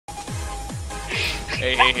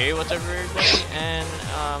Hey, what's up everybody? And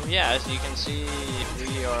yeah, as you can see,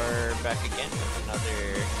 we are back again with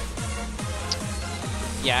another.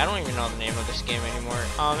 Yeah, I don't even know the name of this game anymore.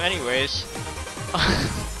 Anyways,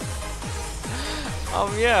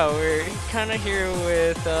 yeah, we're kind of here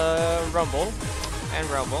with Rumble and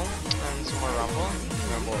some more Rumble.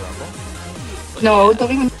 But No, yeah.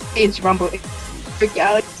 don't even say it's Rumble. It's for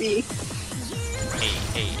Galaxy.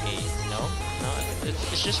 Hey, no,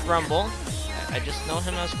 it's just Rumble. I just know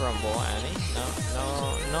him as Rumble, Annie.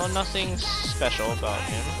 No, nothing special about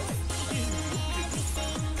him.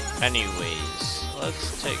 Anyways,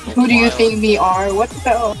 let's take a Who do you wild- think we are? What the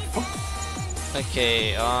hell?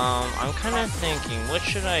 Okay, I'm kind of thinking, what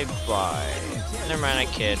should I buy? Never mind, I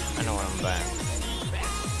kid. I know what I'm buying.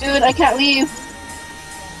 Dude, I can't leave.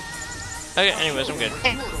 Okay, anyways, I'm good.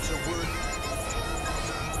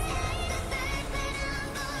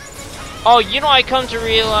 Oh, you know, I come to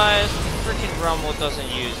realize freaking Rumble doesn't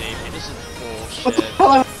use AP. This is What the bullshit.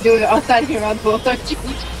 hell am I doing outside here on both our cheeks?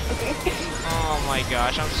 Oh my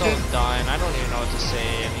gosh, I'm so done. I don't even know what to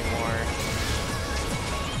say anymore.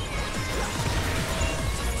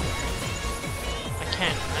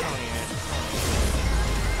 I don't even.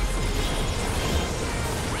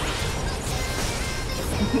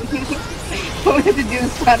 What we have to do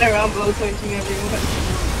is stand around blow torching everyone.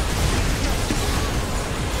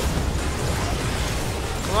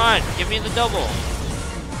 Come on, give me the double.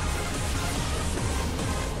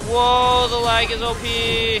 Whoa, the lag is OP.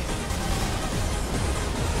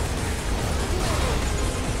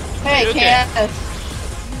 Hey, Okay.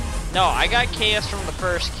 KS. No, I got KS from the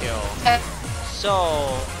first kill.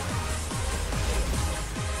 So.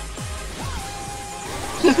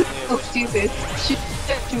 So stupid.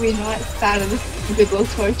 Should we not stand on the blow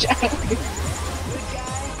torch? I don't think.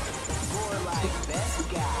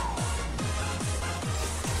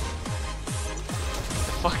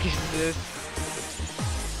 The fuck is this?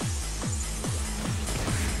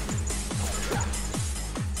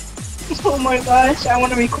 Oh my gosh, I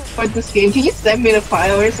want to record this game. Can you send me the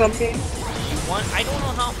file or something? You want? I don't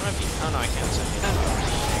know how. Oh no, I can't send you.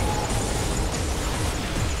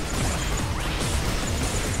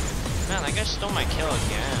 Man, that guy stole my kill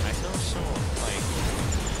again. I feel so like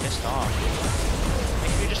pissed off.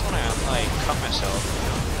 Maybe you just wanna like cut myself. You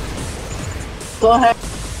know? Go ahead.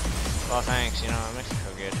 Well, thanks. You know, it makes me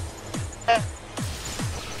feel good.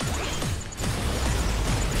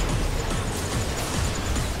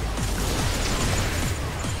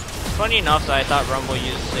 Funny enough that I thought Rumble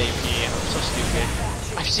uses AP. I'm so stupid.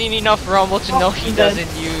 I've seen enough Rumble to know he doesn't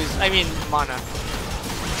use. I mean, mana.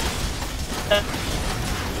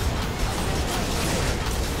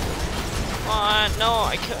 Come on, no,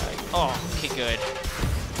 I could. Oh, okay, good.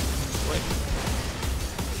 Wait,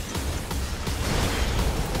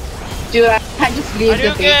 Dude, I can't just leave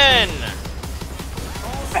the base. Hadouken!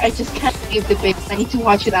 I just can't leave the base. I need to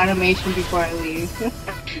watch the animation before I leave.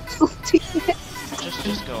 So stupid.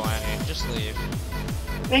 Just go, Annie. Just leave.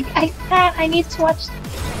 Like, I can't. I need to watch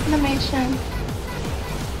animation.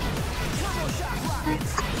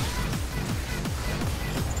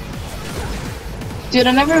 Dude,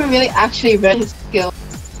 I never really actually read his skills.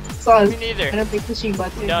 So I was Me neither. gonna be pushing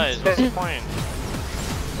buttons. It does. What's the point?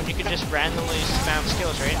 When you could just randomly spam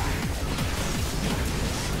skills, right?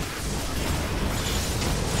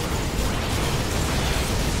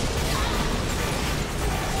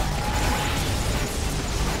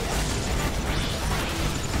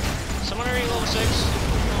 Someone already level 6?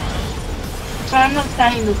 So I'm not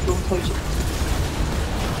standing this blow torch.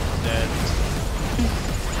 Dead.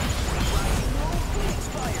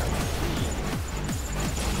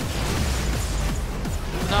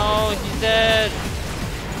 No, he's dead.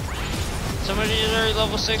 Somebody is already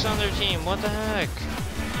level 6 on their team. What the heck?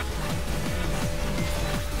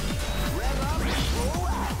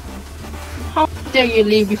 How dare you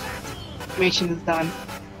leave before the animation is done?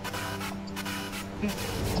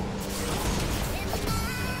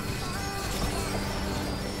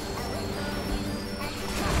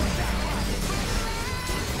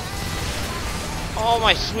 Oh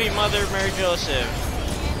my sweet mother, Mary Joseph.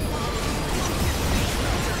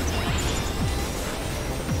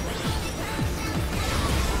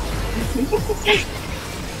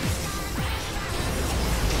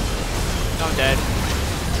 I'm dead.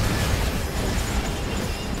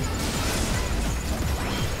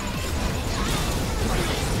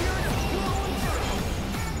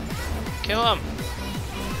 Kill him.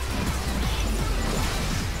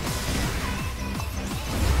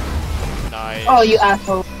 Nice. Oh, you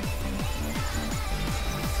asshole.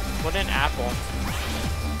 What an apple.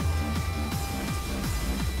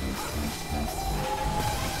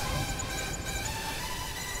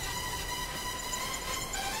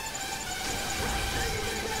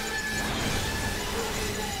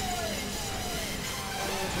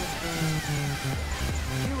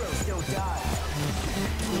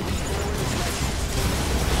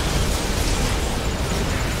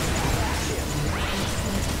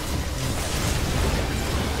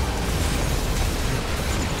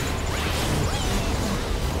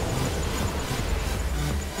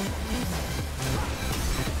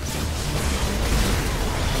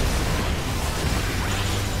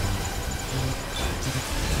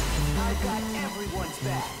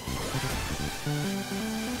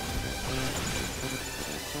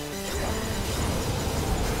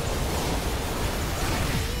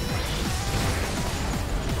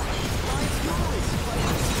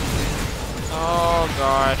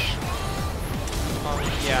 gosh. Oh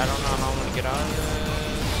yeah, I don't know how I'm gonna get out of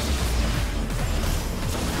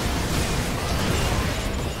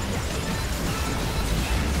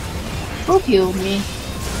this. Who healed me?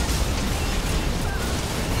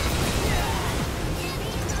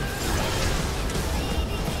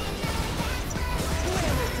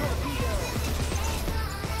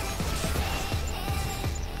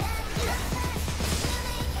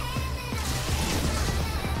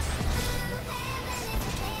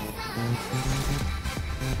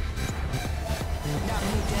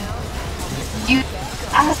 You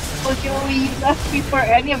asshole, Joey, you left me for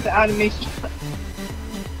any of the animations.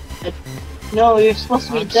 No, you're supposed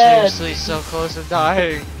to be I'm dead. seriously so close to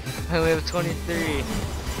dying. I only have 23.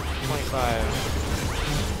 25.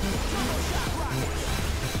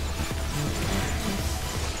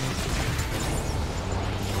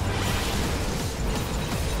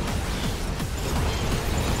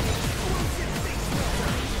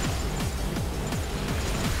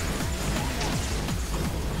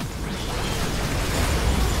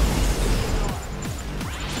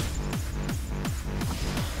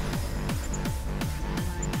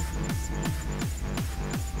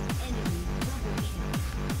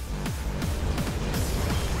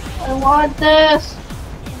 I want this!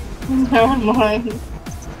 Never mind.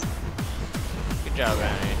 Good job,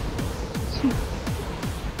 Annie.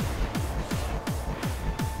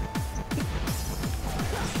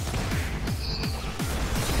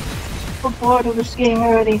 I'm bored of this game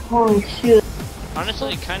already, holy shit.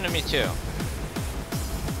 Honestly, kinda me too.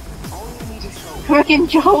 Frickin'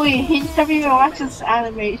 Joey, he never even watches this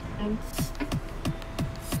animation.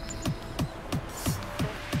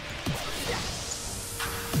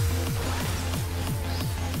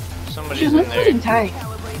 Somebody's She's in looking there. tight.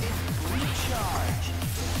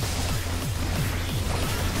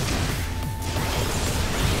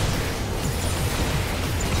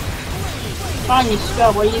 Fine, you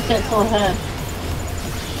scrub, what do you think so ahead?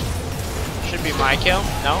 Should be my kill?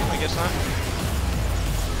 No, I guess not.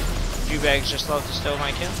 G-Bag's just love to steal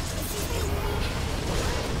my kill.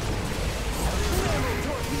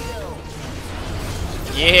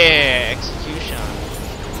 Yeah, execution.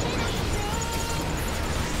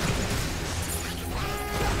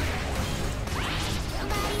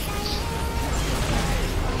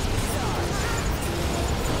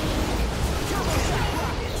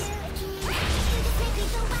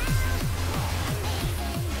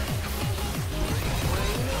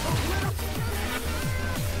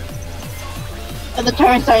 And the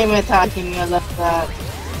turret's not even attacking me, I left that.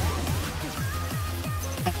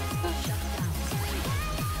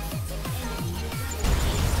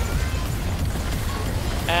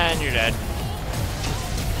 And you're dead.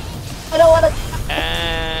 I don't wanna.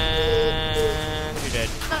 And you're dead.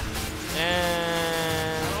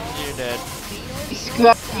 And you're dead.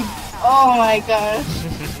 Scrub. Oh my gosh.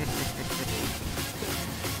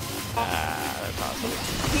 That's awesome.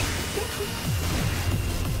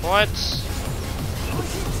 What?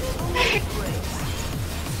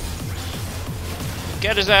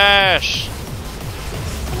 Get his ash!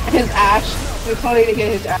 His ash. We're totally to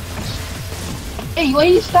get his ash. Hey, why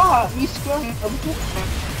you stop? You scrub.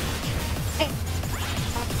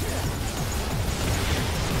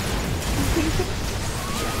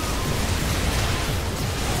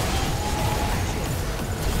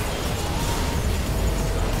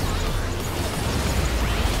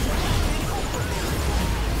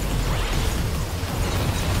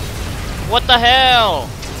 What the hell?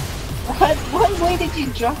 What way did you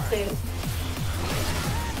drop it?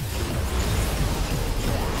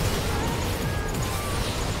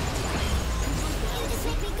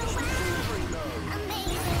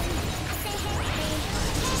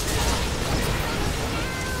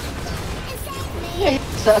 Yeah, you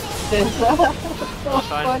suck this. So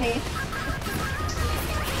Fine. funny.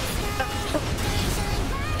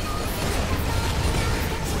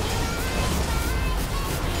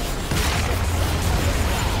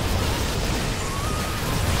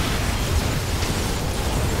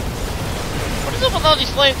 What is up with all these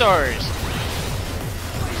flamethrowers?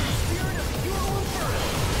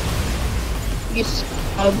 You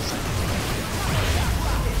scrubs.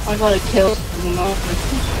 I gotta kill someone.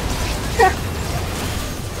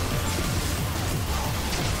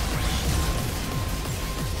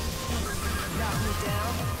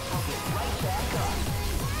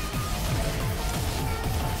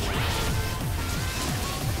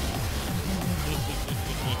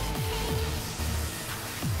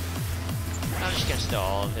 I'm just gonna steal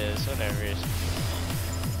all of his, whatever.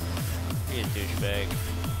 Be a douchebag.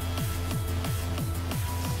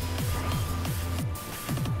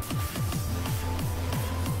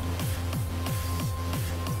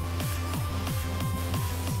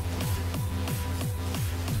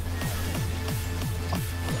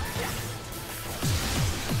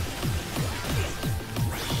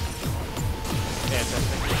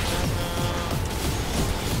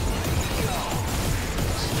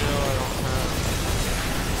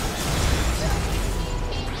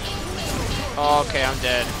 Oh, okay, I'm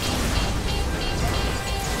dead.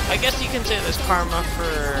 I guess you can say there's karma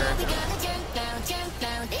for...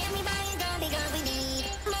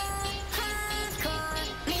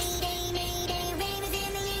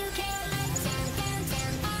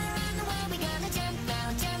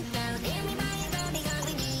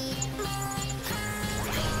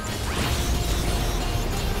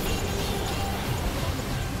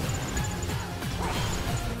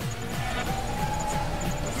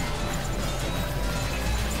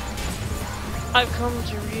 I've come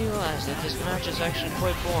to realize that this match is actually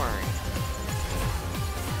quite boring.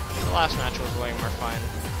 The last match was way more fun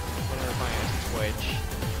when we were playing as Twitch.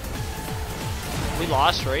 We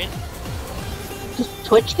lost, right? Just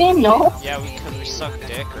Twitch game? No. Yeah, because we suck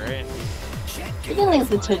dick, right? We didn't lose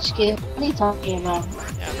the Twitch game. What are you talking about?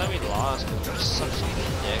 Yeah, I thought we lost because we just suck some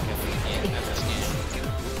dick at this game.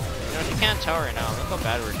 You know, if you can't tell right now, look how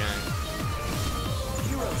bad we're doing.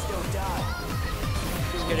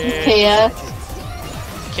 Let's get it. KS.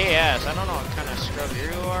 KS, I don't know what kind of scrub you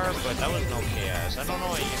are, but that was no KS. I don't know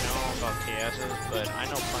what you know about KSs, but I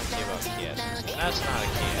know plenty about KSs. And that's not a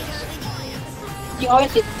KS. You always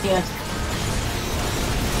get KS.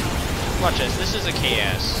 Watch this, this is a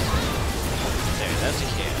KS. There, that's a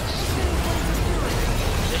KS.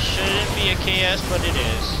 This shouldn't be a KS, but it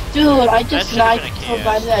is. Dude, I just That died should've been a so KS.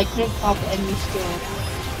 bad that I couldn't pop any skill.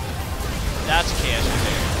 That's a KS right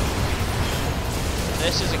there.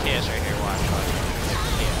 This is a KS right here, watch.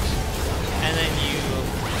 And then you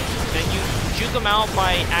juke them out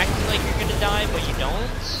by acting like you're gonna die, but you don't.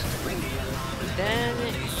 Then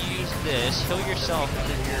you use this, heal yourself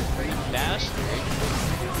because you're a great bastard.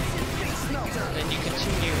 Then you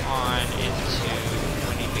continue on into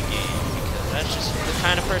winning the game because that's just the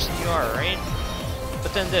kind of person you are, right?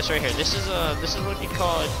 But then this right here, this is what you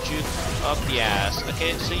call a juke up the ass.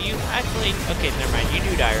 Okay, so you act like, okay, never mind, you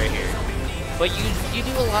do die right here. But you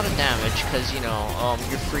do a lot of damage because, you know,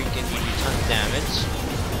 you're freaking, you do tons of damage.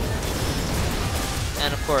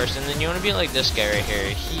 And of course, and then you want to be like this guy right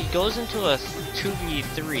here. He goes into a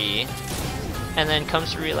 2v3 and then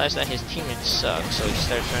comes to realize that his teammates suck, so he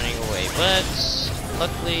starts running away. But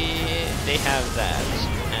luckily, they have that,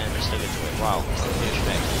 and they still get to it. Wow,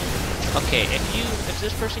 douchebag. Okay, if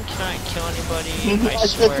this person cannot kill anybody, I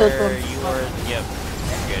swear you are, yep,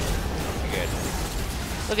 you're good. You're good.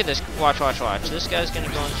 Look at this, watch. This guy's gonna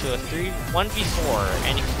go into a 1v4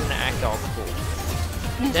 and he's gonna act all cool.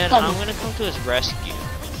 Then I'm gonna come to his rescue.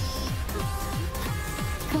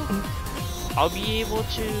 I'll be able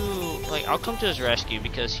to, like, I'll come to his rescue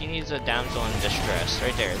because he needs a damsel in distress.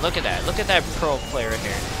 Right there, look at that pro player right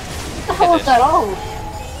here. What the hell is that? Oh!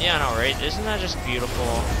 Yeah, I know, right? Isn't that just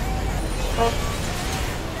beautiful?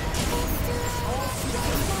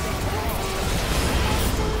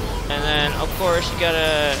 And then, of course, you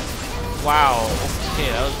gotta... Wow, okay,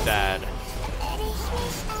 that was bad.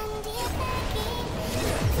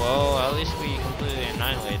 Well, at least we completely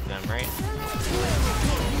annihilated them, right?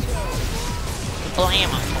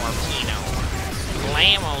 Blammo torpedo!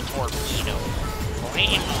 Blammo torpedo!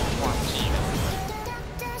 Blammo torpedo!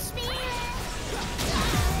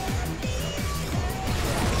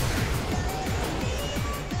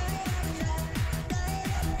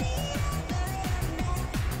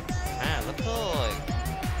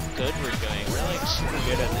 Good we're doing. We're like super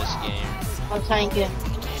good at this game. I'll tank it.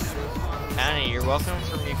 Annie, you're welcome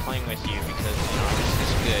for me playing with you because, you know, I'm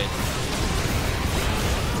just good.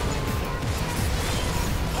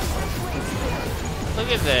 Look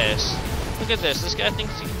at this. Look at this. This guy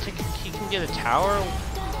thinks he can get a tower.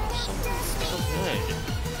 So good.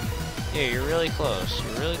 Yeah, you're really close.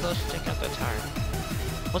 You're really close to taking out that tower.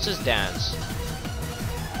 What's his dance?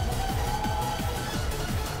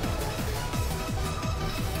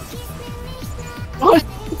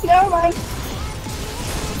 Never mind.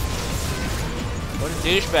 What a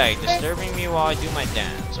douchebag, disturbing me while I do my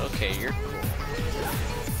dance. Okay, you're cool.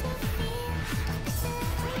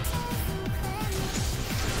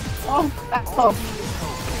 Oh, back up.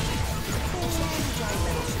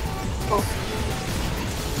 Oh.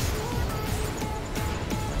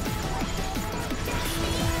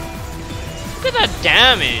 Look at that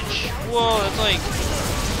damage! Whoa, that's like...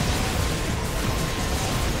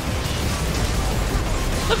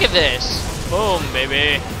 Look at this! Boom,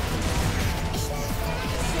 baby!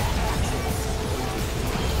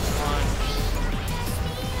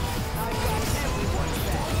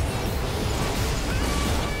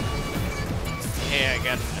 Hey, I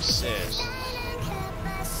got an assist.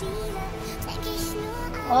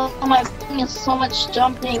 Oh my goodness, so much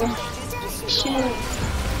jumping. Shoot.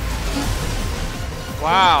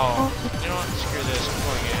 Wow! You know what? Screw this. I'm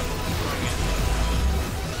going in.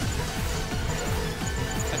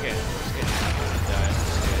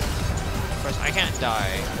 I can't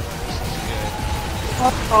die. This is good.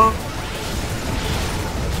 Uh-oh.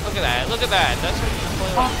 Look at that, look at that. That's how you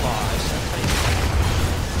play like a boss. That's how you play.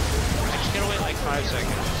 I just gotta wait like 5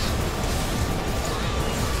 seconds.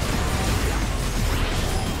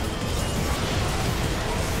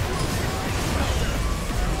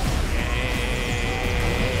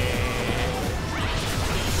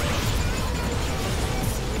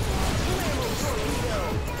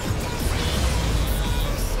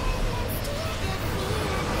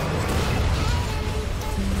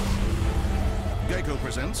 Geico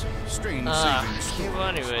presents Strange Savings Well,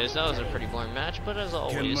 anyways, that was a pretty boring match, but as Ken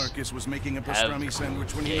always, Marcus was making a pastrami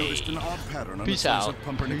sandwich when he noticed an odd pattern on the Peace slice out. of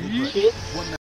pumpernickel bread. One